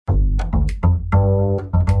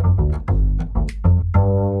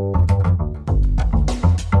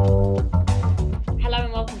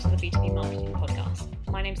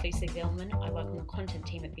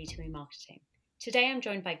Today I'm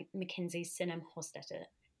joined by McKinsey's Sinem Hostetter.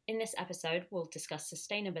 In this episode, we'll discuss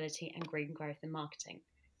sustainability and green growth in marketing.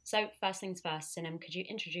 So, first things first, Sinem, could you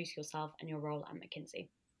introduce yourself and your role at McKinsey?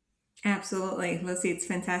 Absolutely. Lucy, it's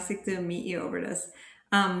fantastic to meet you over this.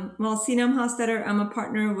 Sinam Hostetter, I'm a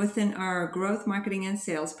partner within our growth marketing and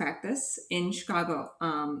sales practice in Chicago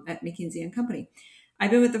at McKinsey and Company.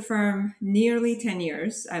 I've been with the firm nearly 10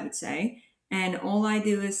 years, I would say, and all I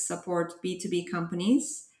do is support B2B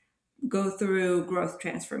companies go through growth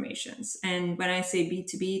transformations. And when I say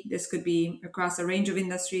B2B, this could be across a range of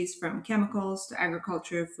industries from chemicals to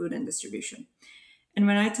agriculture, food, and distribution. And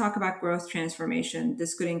when I talk about growth transformation,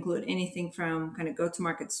 this could include anything from kind of go to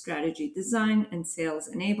market strategy design and sales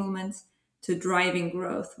enablement to driving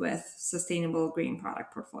growth with sustainable green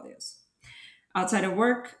product portfolios. Outside of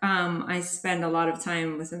work, I spend a lot of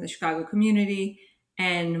time within the Chicago community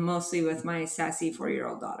and mostly with my sassy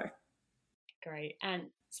 4-year-old daughter. Great. And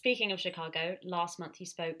speaking of Chicago, last month you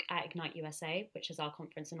spoke at Ignite USA, which is our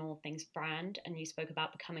conference on all things brand, and you spoke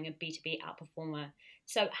about becoming a B2B outperformer.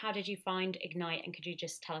 So, how did you find Ignite, and could you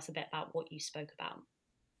just tell us a bit about what you spoke about?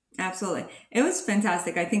 Absolutely. It was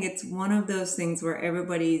fantastic. I think it's one of those things where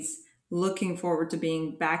everybody's looking forward to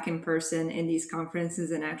being back in person in these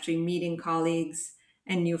conferences and actually meeting colleagues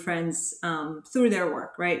and new friends through their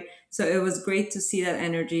work, right? So it was great to see that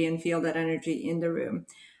energy and feel that energy in the room.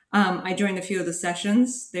 I joined a few of the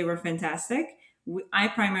sessions, they were fantastic. I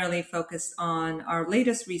primarily focused on our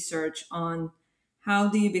latest research on how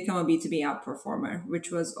do you become a B2B outperformer,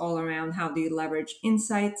 which was all around how do you leverage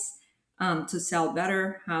insights to sell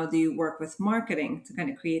better? How do you work with marketing to kind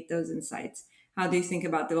of create those insights? How do you think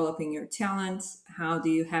about developing your talents? How do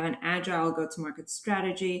you have an agile go to market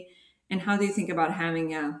strategy? And how do you think about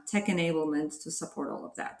having a tech enablement to support all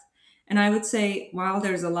of that? And I would say, while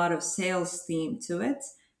there's a lot of sales theme to it,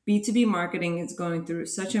 B2B marketing is going through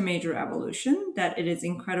such a major evolution that it is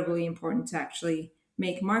incredibly important to actually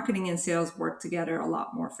make marketing and sales work together a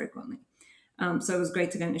lot more frequently. So it was great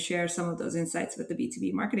to kind of share some of those insights with the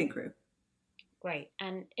B2B marketing crew. Great.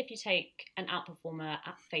 And if you take an outperformer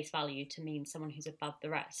at face value to mean someone who's above the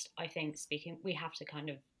rest, I think we have to kind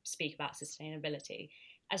of speak about sustainability.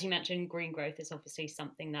 As you mentioned, green growth is obviously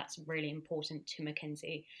something that's really important to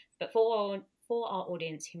McKinsey. But for our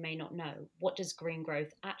audience who may not know, what does green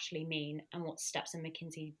growth actually mean, and what steps are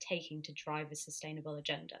McKinsey taking to drive a sustainable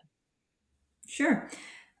agenda? Sure.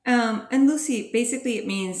 And Lucy, basically, it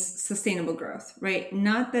means sustainable growth, right?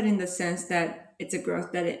 Not that in the sense that it's a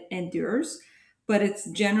growth that it endures, but it's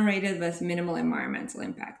generated with minimal environmental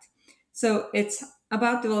impact. So it's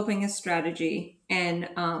about developing a strategy and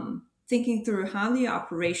thinking through how do you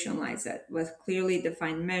operationalize it with clearly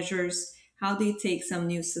defined measures? How do you take some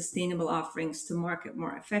new sustainable offerings to market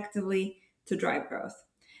more effectively to drive growth?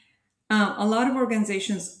 A lot of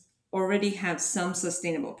organizations already have some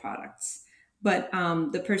sustainable products, but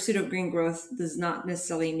the pursuit of green growth does not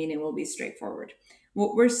necessarily mean it will be straightforward.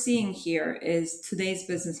 What we're seeing here is today's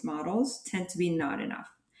business models tend to be not enough.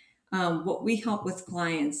 What we help with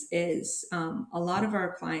clients is a lot of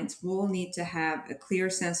our clients will need to have a clear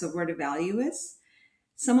sense of where the value is.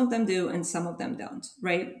 Some of them do, and some of them don't,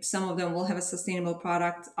 right? Some of them will have a sustainable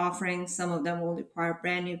product offering, some of them will require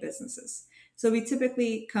brand new businesses. So we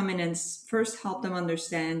typically come in and first help them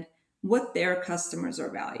understand what their customers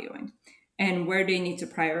are valuing and where they need to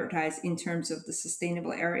prioritize in terms of the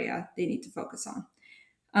sustainable area they need to focus on.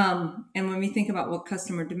 And when we think about what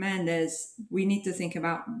customer demand is, we need to think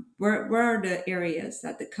about where are the areas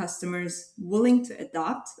that the customer's willing to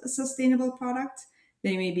adopt a sustainable product.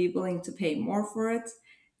 They may be willing to pay more for it.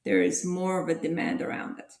 There is more of a demand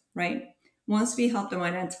around it, right? Once we help them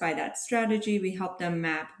identify that strategy, we help them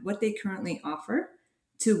map what they currently offer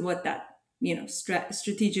to what that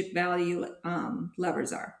strategic value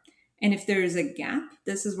levers are. And if there is a gap,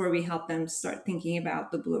 this is where we help them start thinking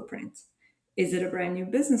about the blueprint. Is it a brand new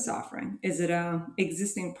business offering? Is it a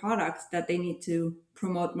existing product that they need to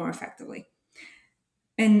promote more effectively?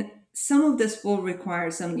 And some of this will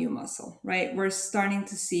require some new muscle, right? We're starting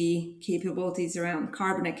to see capabilities around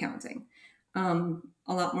carbon accounting, a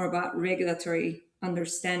lot more about regulatory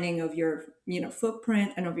understanding of your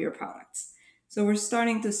footprint and of your products. So we're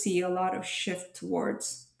starting to see a lot of shift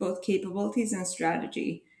towards both capabilities and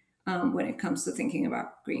strategy when it comes to thinking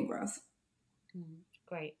about green growth.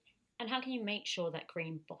 Great. And how can you make sure that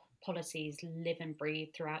policies live and breathe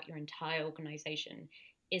throughout your entire organization?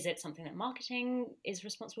 Is it something that marketing is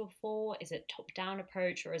responsible for? Is it top-down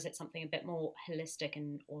approach, or is it something a bit more holistic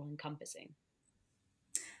and all-encompassing?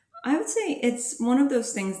 I would say it's one of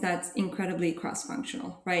those things that's incredibly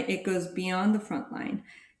cross-functional, right? It goes beyond the front line.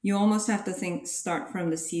 You almost have to start from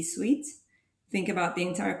the C-suite, think about the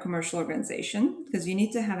entire commercial organization, because you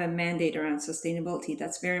need to have a mandate around sustainability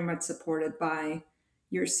that's very much supported by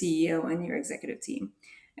your CEO and your executive team.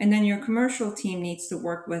 And then your commercial team needs to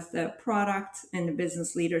work with the product and the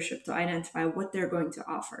business leadership to identify what they're going to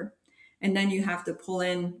offer. And then you have to pull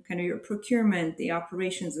in kind of your procurement, the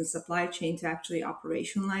operations and supply chain to actually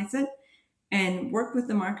operationalize it and work with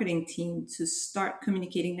the marketing team to start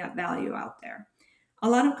communicating that value out there. A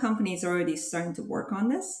lot of companies are already starting to work on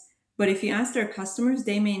this, but if you ask their customers,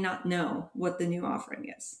 they may not know what the new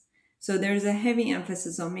offering is. So there's a heavy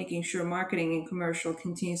emphasis on making sure marketing and commercial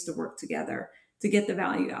continues to work together to get the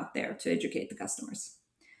value out there to educate the customers.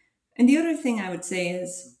 And the other thing I would say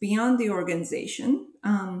is beyond the organization,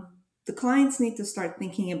 the clients need to start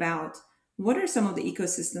thinking about what are some of the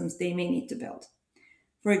ecosystems they may need to build.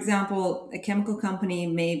 For example, a chemical company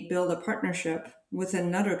may build a partnership with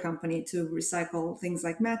another company to recycle things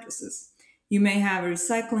like mattresses. You may have a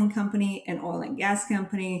recycling company, an oil and gas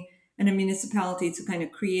company, and a municipality to kind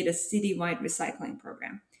of create a citywide recycling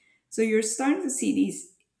program. So you're starting to see these,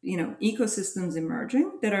 ecosystems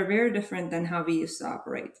emerging that are very different than how we used to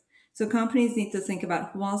operate. So companies need to think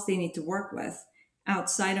about who else they need to work with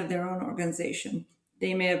outside of their own organization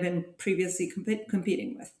they may have been previously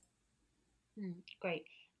competing with. Great.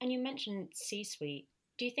 And you mentioned C suite.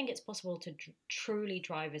 Do you think it's possible to truly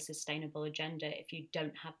drive a sustainable agenda if you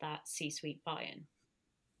don't have that C suite buy in?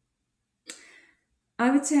 I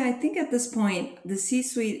would say I think at this point the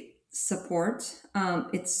C-suite support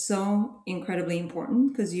it's so incredibly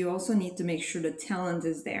important because you also need to make sure the talent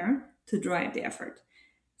is there to drive the effort.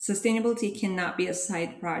 Sustainability cannot be a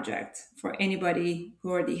side project for anybody who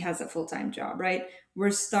already has a full-time job, right? We're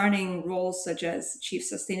starting roles such as chief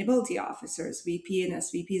sustainability officers, VP and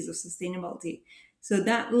SVPs of sustainability. So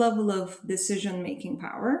that level of decision-making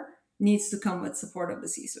power needs to come with support of the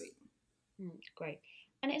C-suite. Great.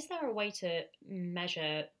 And is there a way to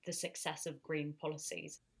measure the success of green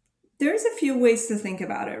policies? There's a few ways to think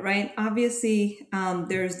about it, right? Obviously,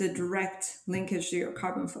 there's the direct linkage to your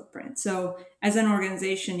carbon footprint. So, as an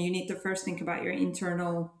organization, you need to first think about your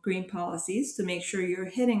internal green policies to make sure you're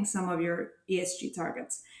hitting some of your ESG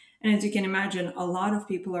targets. And as you can imagine, a lot of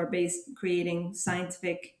people are creating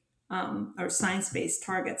scientific or science-based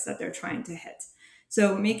targets that they're trying to hit.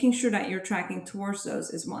 So, making sure that you're tracking towards those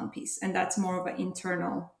is one piece, and that's more of an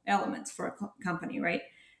internal element for a company, right?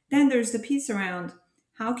 Then there's the piece around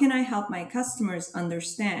how can I help my customers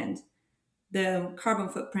understand the carbon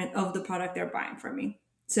footprint of the product they're buying from me?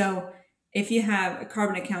 So if you have a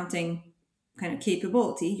carbon accounting kind of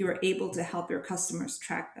capability, you're able to help your customers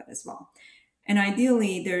track that as well. And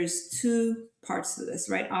ideally, there's two parts to this,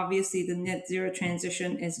 right? Obviously, the net zero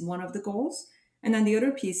transition is one of the goals. And then the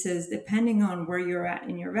other piece is depending on where you're at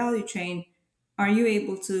in your value chain, are you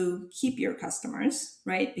able to keep your customers,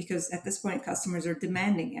 right? Because at this point, customers are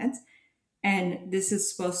demanding it. And this is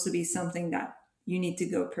supposed to be something that you need to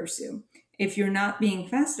go pursue. If you're not being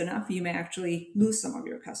fast enough, you may actually lose some of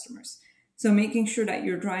your customers. So making sure that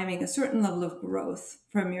you're driving a certain level of growth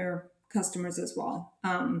from your customers as well.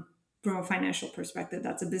 From a financial perspective,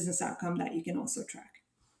 that's a business outcome that you can also track.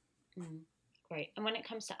 Great. And when it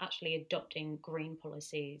comes to actually adopting green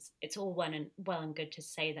policies, it's all well and good to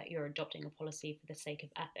say that you're adopting a policy for the sake of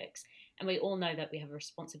ethics. And we all know that we have a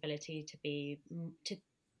responsibility to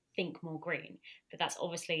think more green, but that's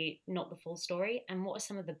obviously not the full story. And what are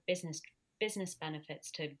some of the business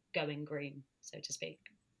benefits to going green, so to speak?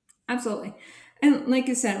 Absolutely. And like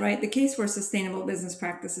you said, right, the case for sustainable business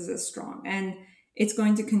practices is strong, and it's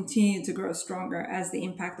going to continue to grow stronger as the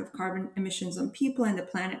impact of carbon emissions on people and the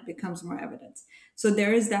planet becomes more evident. So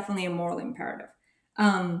there is definitely a moral imperative.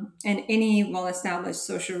 And any well-established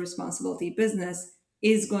social responsibility business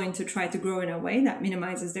is going to try to grow in a way that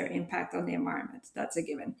minimizes their impact on the environment. That's a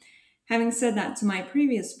given. Having said that, to my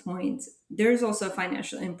previous point, there's also a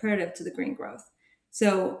financial imperative to the green growth.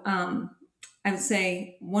 So I would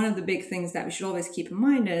say one of the big things that we should always keep in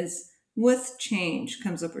mind is with change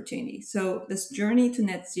comes opportunity. So this journey to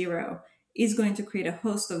net zero is going to create a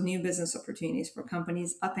host of new business opportunities for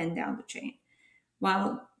companies up and down the chain.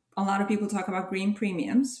 While a lot of people talk about green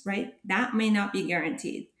premiums, right? That may not be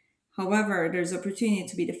guaranteed. However, there's opportunity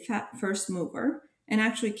to be the first mover and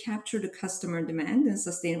actually capture the customer demand and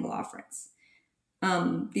sustainable offerings.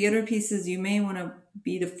 The other piece is you may want to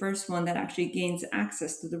be the first one that actually gains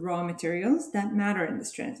access to the raw materials that matter in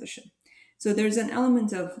this transition. So there's an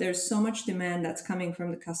element of there's so much demand that's coming from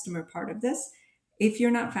the customer part of this. If you're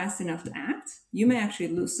not fast enough to act, you may actually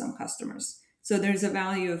lose some customers. So there's a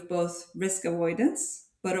value of both risk avoidance,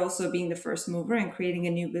 but also being the first mover and creating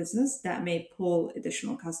a new business that may pull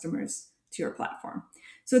additional customers to your platform.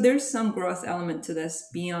 So there's some growth element to this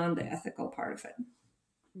beyond the ethical part of it.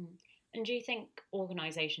 Mm. And do you think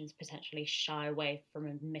organizations potentially shy away from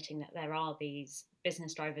admitting that there are these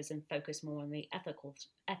business drivers and focus more on the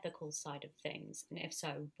ethical side of things? And if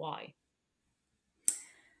so, why?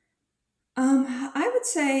 I would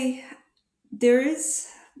say there is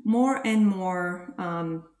more and more,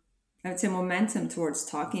 I would say, momentum towards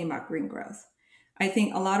talking about green growth. I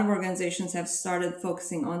think a lot of organizations have started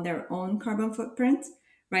focusing on their own carbon footprint,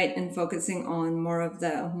 right, and focusing on more of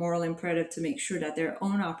the moral imperative to make sure that their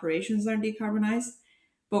own operations are decarbonized.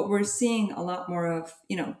 But we're seeing a lot more of,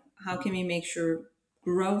 how can we make sure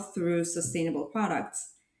growth through sustainable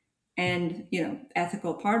products and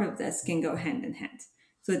ethical part of this can go hand in hand,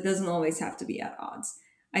 so it doesn't always have to be at odds.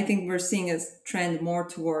 I think we're seeing a trend more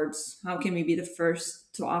towards how can we be the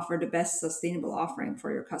first to offer the best sustainable offering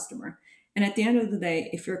for your customer. And at the end of the day,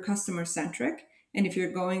 if you're customer centric and if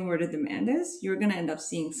you're going where the demand is, you're going to end up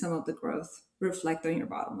seeing some of the growth reflect on your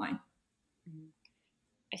bottom line. Mm.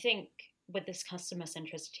 I think with this customer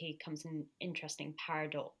centricity comes an interesting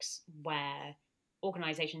paradox where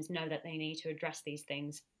organizations know that they need to address these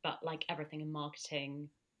things, but like everything in marketing,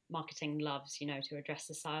 marketing loves, to address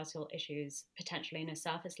societal issues potentially in a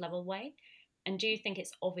surface level way. And do you think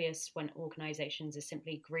it's obvious when organizations are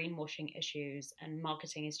simply greenwashing issues and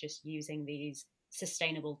marketing is just using these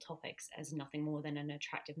sustainable topics as nothing more than an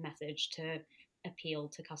attractive message to appeal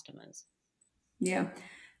to customers? Yeah,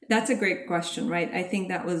 that's a great question, right? I think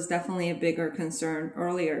that was definitely a bigger concern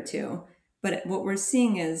earlier too. But what we're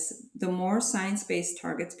seeing is the more science based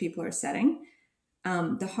targets people are setting,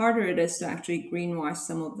 the harder it is to actually greenwash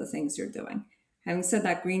some of the things you're doing. Having said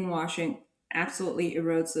that, greenwashing absolutely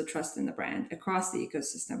erodes the trust in the brand across the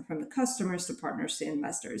ecosystem, from the customers to partners to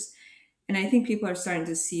investors. And I think people are starting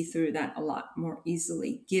to see through that a lot more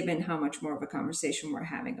easily, given how much more of a conversation we're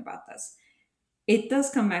having about this. It does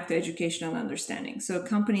come back to education and understanding. So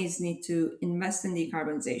companies need to invest in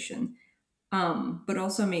decarbonization, but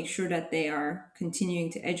also make sure that they are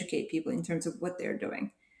continuing to educate people in terms of what they're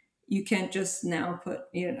doing. You can't just now put,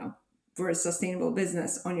 for a sustainable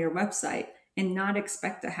business on your website and not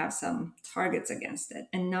expect to have some targets against it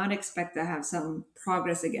and not expect to have some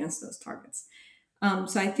progress against those targets.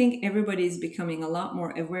 So I think everybody's becoming a lot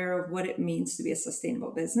more aware of what it means to be a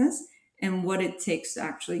sustainable business and what it takes to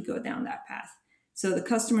actually go down that path. So the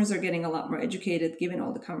customers are getting a lot more educated given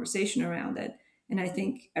all the conversation around it. And I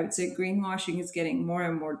think I would say greenwashing is getting more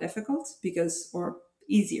and more difficult or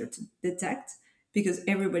easier to detect because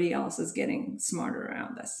everybody else is getting smarter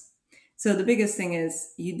around this. So the biggest thing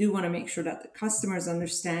is you do want to make sure that the customers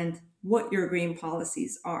understand what your green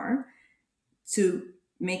policies are to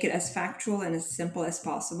make it as factual and as simple as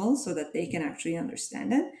possible so that they can actually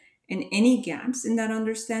understand it. And any gaps in that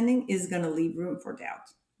understanding is going to leave room for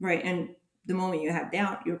doubt, right? And the moment you have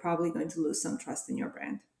doubt, you're probably going to lose some trust in your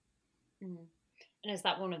brand. Mm. And is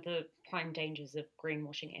that one of the prime dangers of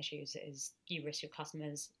greenwashing issues is you risk your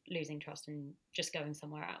customers losing trust and just going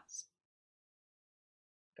somewhere else?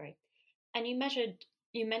 Great. And you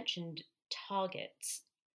mentioned targets,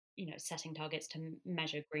 setting targets to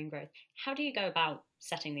measure green growth. How do you go about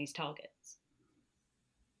setting these targets?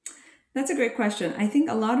 That's a great question. I think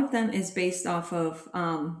a lot of them is based off of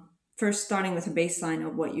first starting with a baseline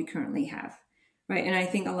of what you currently have, right? And I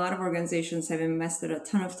think a lot of organizations have invested a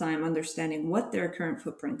ton of time understanding what their current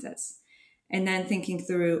footprint is, and then thinking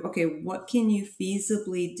through, okay, what can you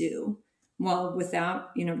feasibly do while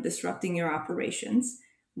without disrupting your operations?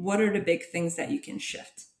 What are the big things that you can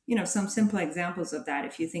shift? Some simple examples of that.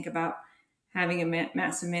 If you think about having a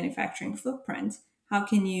massive manufacturing footprint, how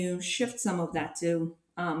can you shift some of that to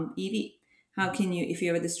EV? How can you, if you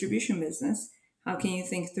have a distribution business, how can you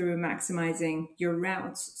think through maximizing your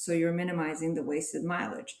routes so you're minimizing the wasted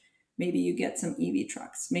mileage? Maybe you get some EV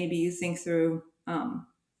trucks. Maybe you think through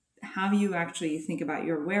how you actually think about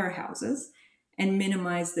your warehouses and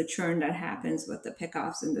minimize the churn that happens with the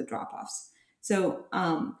pickoffs and the drop-offs. So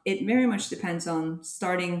it very much depends on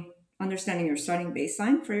understanding your starting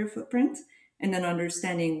baseline for your footprint, and then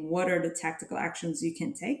understanding what are the tactical actions you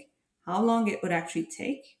can take, how long it would actually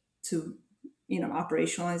take to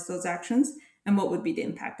operationalize those actions, and what would be the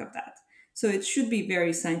impact of that. So it should be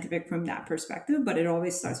very scientific from that perspective, but it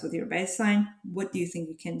always starts with your baseline. What do you think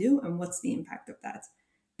you can do, and what's the impact of that?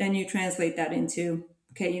 Then you translate that into,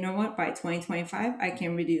 okay, you know what, by 2025 I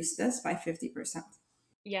can reduce this by 50%.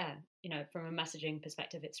 Yeah, from a messaging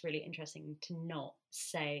perspective, it's really interesting to not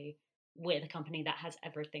say we're the company that has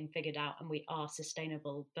everything figured out and we are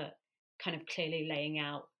sustainable, but kind of clearly laying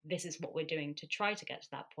out this is what we're doing to try to get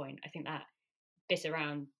to that point. I think that bit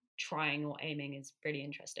around trying or aiming is really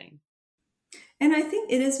interesting. And I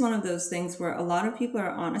think it is one of those things where a lot of people are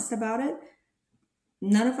honest about it.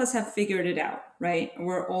 None of us have figured it out, right?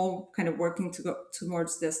 We're all kind of working to go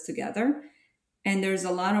towards this together. And there's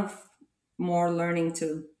a lot of more learning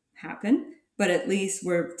to happen, but at least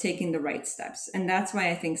we're taking the right steps. And that's why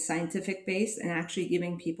I think scientific based and actually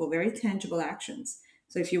giving people very tangible actions.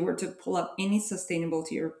 So if you were to pull up any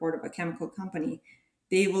sustainability report of a chemical company,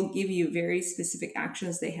 they will give you very specific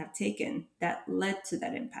actions they have taken that led to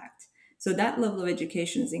that impact. So that level of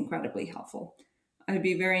education is incredibly helpful. I'd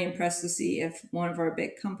be very impressed to see if one of our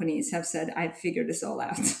big companies have said, I've figured this all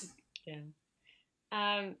out. Yeah.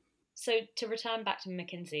 Um, so to return back to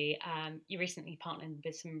McKinsey, you recently partnered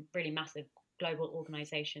with some really massive global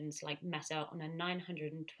organizations like Meta on a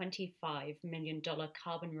 $925 million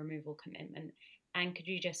carbon removal commitment. And could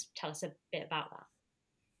you just tell us a bit about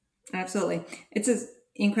that? Absolutely. It's an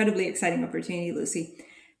incredibly exciting opportunity, Lucy.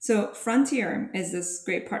 So, Frontier is this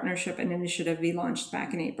great partnership and initiative we launched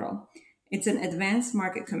back in April. It's an advanced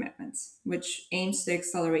market commitment, which aims to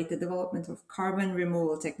accelerate the development of carbon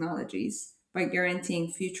removal technologies by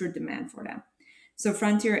guaranteeing future demand for them. So,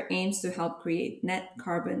 Frontier aims to help create net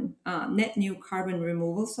new carbon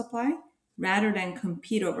removal supply rather than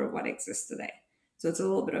compete over what exists today. So, it's a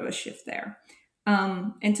little bit of a shift there.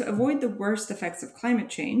 And to avoid the worst effects of climate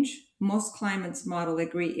change, most climates model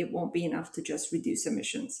agree it won't be enough to just reduce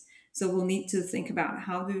emissions. So we'll need to think about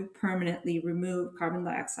how to permanently remove carbon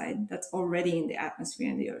dioxide that's already in the atmosphere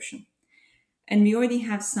and the ocean. And we already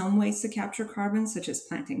have some ways to capture carbon, such as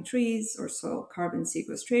planting trees or soil carbon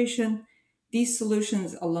sequestration. These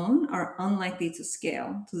solutions alone are unlikely to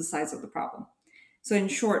scale to the size of the problem. So, in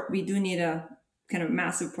short, we do need a kind of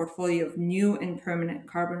massive portfolio of new and permanent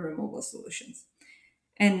carbon removal solutions.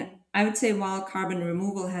 And I would say while carbon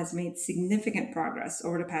removal has made significant progress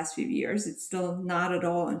over the past few years, it's still not at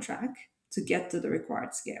all on track to get to the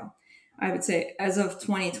required scale. I would say as of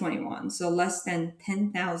 2021, so less than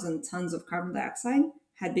 10,000 tons of carbon dioxide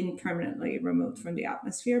had been permanently removed from the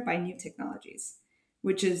atmosphere by new technologies,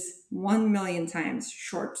 which is 1 million times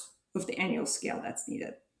short of the annual scale that's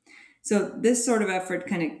needed. So, this sort of effort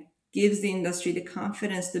kind of gives the industry the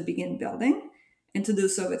confidence to begin building and to do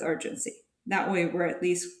so with urgency. That way, we're at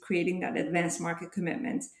least creating that advanced market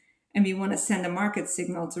commitment. And we want to send a market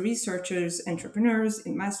signal to researchers, entrepreneurs,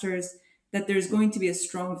 investors that there's going to be a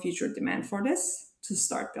strong future demand for this to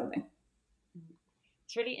start building.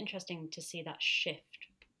 It's really interesting to see that shift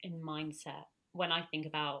in mindset. When I think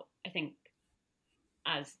about, I think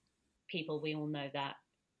as people, we all know that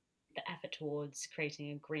the effort towards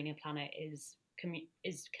creating a greener planet is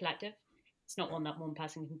collective. It's not one that one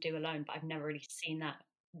person can do alone. But I've never really seen that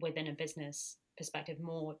within a business perspective.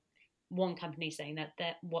 More one company saying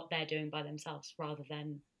that what they're doing by themselves rather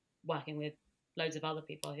than working with loads of other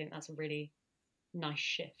people. I think that's a really nice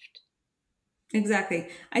shift. Exactly.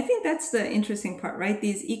 I think that's the interesting part, right?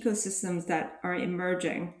 These ecosystems that are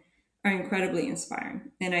emerging are incredibly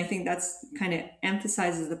inspiring. And I think that's kind of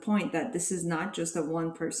emphasizes the point that this is not just a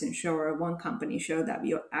one person show or a one company show, that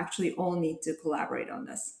we actually all need to collaborate on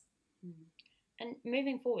this. Mm. And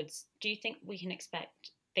moving forwards, do you think we can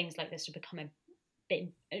expect things like this to become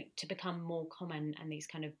to become more common, and these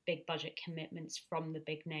kind of big budget commitments from the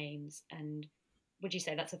big names? And would you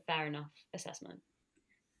say that's a fair enough assessment?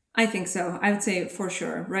 I think so. I would say for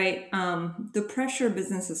sure, right? The pressure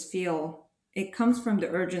businesses feel, it comes from the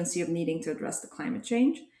urgency of needing to address the climate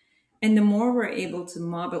change. And the more we're able to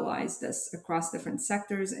mobilize this across different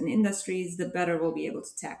sectors and industries, the better we'll be able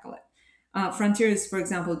to tackle it. Frontier is, for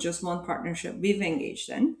example, just one partnership we've engaged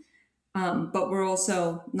in, but we're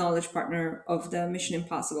also knowledge partner of the Mission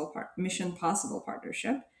Possible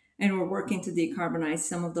partnership, and we're working to decarbonize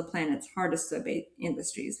some of the planet's hardest to abate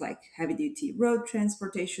industries like heavy duty road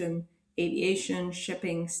transportation, aviation,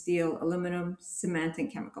 shipping, steel, aluminum, cement,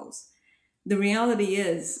 and chemicals. The reality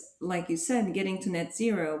is, like you said, getting to net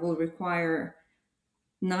zero will require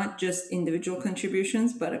not just individual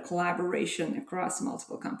contributions, but a collaboration across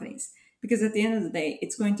multiple companies. Because at the end of the day,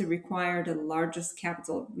 it's going to require the largest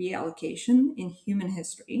capital reallocation in human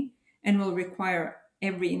history and will require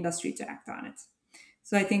every industry to act on it.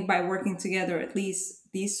 So I think by working together, at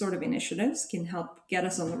least these sort of initiatives can help get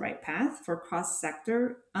us on the right path for cross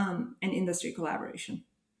sector and industry collaboration.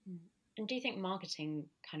 Mm. And do you think marketing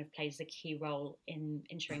kind of plays a key role in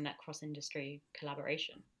ensuring that cross industry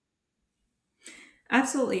collaboration?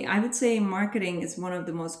 Absolutely. I would say marketing is one of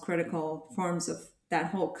the most critical forms of that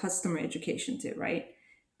whole customer education, too, right?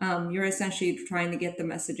 You're essentially trying to get the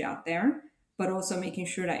message out there, but also making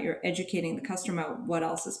sure that you're educating the customer about what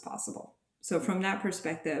else is possible. So, from that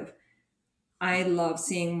perspective, I love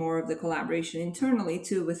seeing more of the collaboration internally,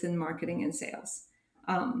 too, within marketing and sales.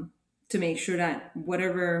 Um, to make sure that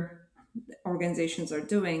whatever organizations are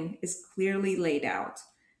doing is clearly laid out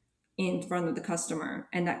in front of the customer,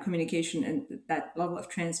 and that communication and that level of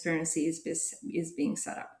transparency is being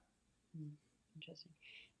set up. Interesting.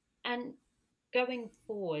 And going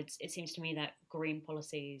forwards, it seems to me that green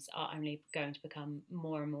policies are only going to become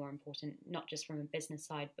more and more important, not just from a business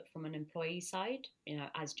side, but from an employee side.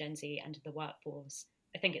 As Gen Z enter the workforce,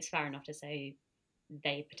 I think it's fair enough to say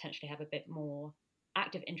they potentially have a bit more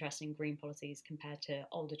active interest in green policies compared to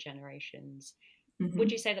older generations. Mm-hmm.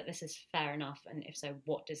 Would you say that this is fair enough? And if so,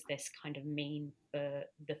 what does this kind of mean for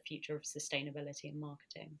the future of sustainability and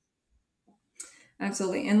marketing?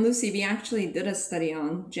 Absolutely. And Lucy, we actually did a study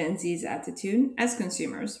on Gen Z's attitude as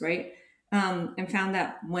consumers, right? And found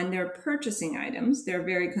that when they're purchasing items, they're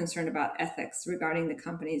very concerned about ethics regarding the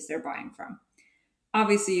companies they're buying from.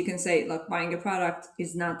 Obviously, you can say, look, buying a product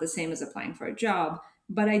is not the same as applying for a job,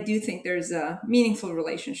 but I do think there's a meaningful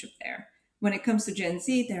relationship there. When it comes to Gen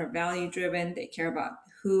Z, they're value driven, they care about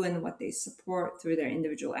who and what they support through their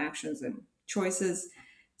individual actions and choices.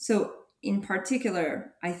 So, in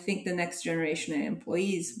particular, I think the next generation of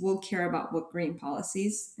employees will care about what green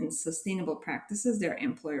policies and sustainable practices their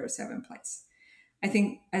employers have in place. I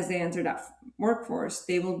think as they enter that workforce,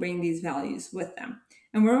 they will bring these values with them.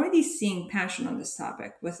 And we're already seeing passion on this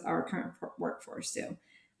topic with our current workforce too.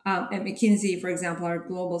 At McKinsey, for example, our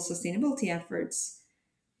global sustainability efforts,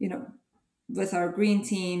 with our green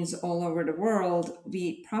teams all over the world,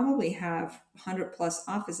 we probably have 100 plus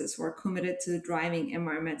offices who are committed to driving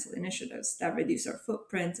environmental initiatives that reduce our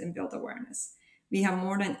footprint and build awareness. We have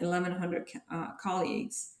more than 1,100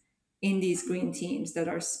 colleagues in these green teams that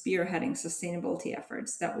are spearheading sustainability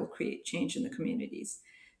efforts that will create change in the communities.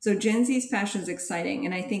 So Gen Z's passion is exciting,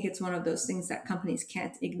 and I think it's one of those things that companies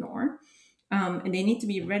can't ignore, and they need to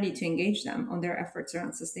be ready to engage them on their efforts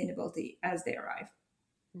around sustainability as they arrive.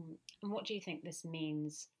 And what do you think this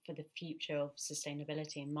means for the future of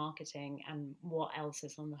sustainability and marketing, and what else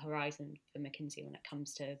is on the horizon for McKinsey when it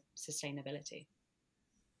comes to sustainability?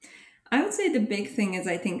 I would say the big thing is,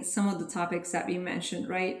 I think, some of the topics that we mentioned,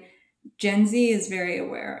 right? Gen Z is very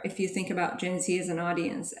aware. If you think about Gen Z as an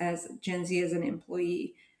audience, as Gen Z as an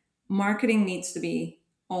employee, marketing needs to be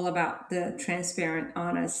all about the transparent,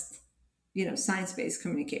 honest, science-based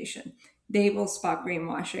communication. They will spot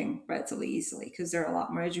greenwashing relatively easily because they're a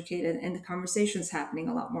lot more educated, and the conversation is happening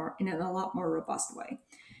a lot more in a lot more robust way.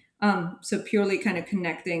 So purely kind of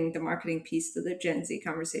connecting the marketing piece to the Gen Z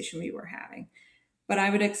conversation we were having. But I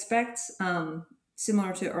would expect,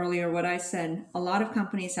 similar to earlier what I said, a lot of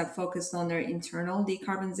companies have focused on their internal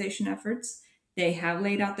decarbonization efforts. They have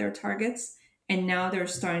laid out their targets, and now they're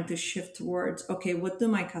starting to shift towards, okay, what do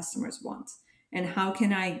my customers want? And how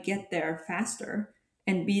can I get there faster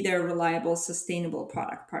and be their reliable, sustainable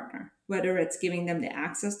product partner? Whether it's giving them the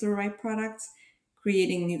access to the right products,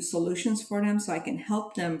 creating new solutions for them so I can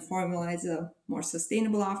help them formalize a more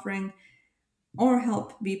sustainable offering, or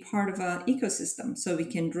help be part of an ecosystem so we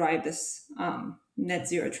can drive this net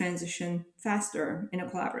zero transition faster in a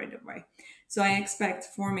collaborative way. So I expect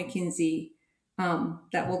for McKinsey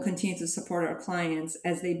that we'll continue to support our clients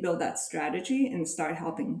as they build that strategy and start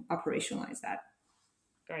helping operationalize that.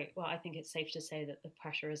 Great. Well, I think it's safe to say that the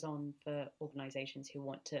pressure is on for organizations who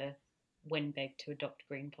want to win big to adopt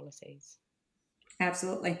green policies.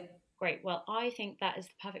 Absolutely. Great. Well, I think that is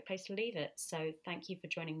the perfect place to leave it. So thank you for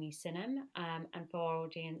joining me, Sinem. And for our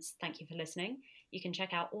audience, thank you for listening. You can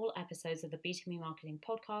check out all episodes of the B2B Marketing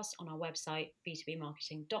podcast on our website,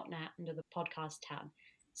 b2bmarketing.net, under the podcast tab.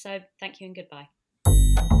 So thank you and goodbye.